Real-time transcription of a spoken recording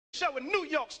show in New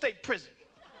York State Prison.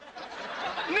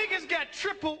 Niggas got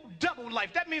triple-double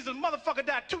life. That means the motherfucker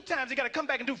died 2 times, he gotta come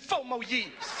back and do 4 more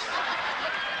years.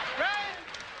 Right?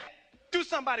 Do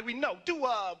somebody we know. Do,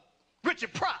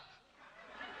 Richard Pryor.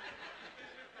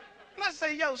 And I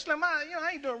say, yo, Slim, I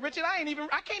ain't doing Richard. I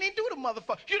can't even do the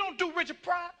motherfucker. You don't do Richard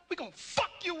Pryor, we gonna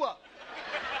fuck you up.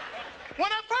 When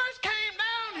I first came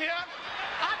down here,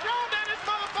 I drove down this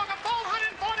motherfucker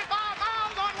 445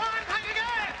 miles on 1 tank of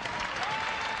gas.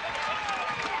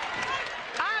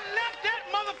 I left that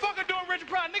motherfucker doing Richard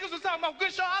Pryor. Niggas was talking about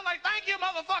good show. I was like, thank you,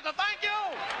 motherfucker, thank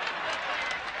you.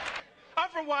 I'm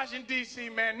from Washington, D.C.,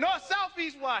 man. North,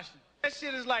 Southeast Washington. That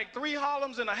shit is like 3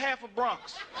 Harlems and a half a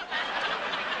Bronx.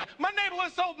 My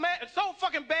neighborhood's so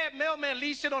fucking bad, mailman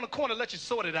leaves shit on the corner, let you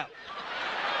sort it out.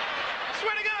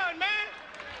 Swear to God.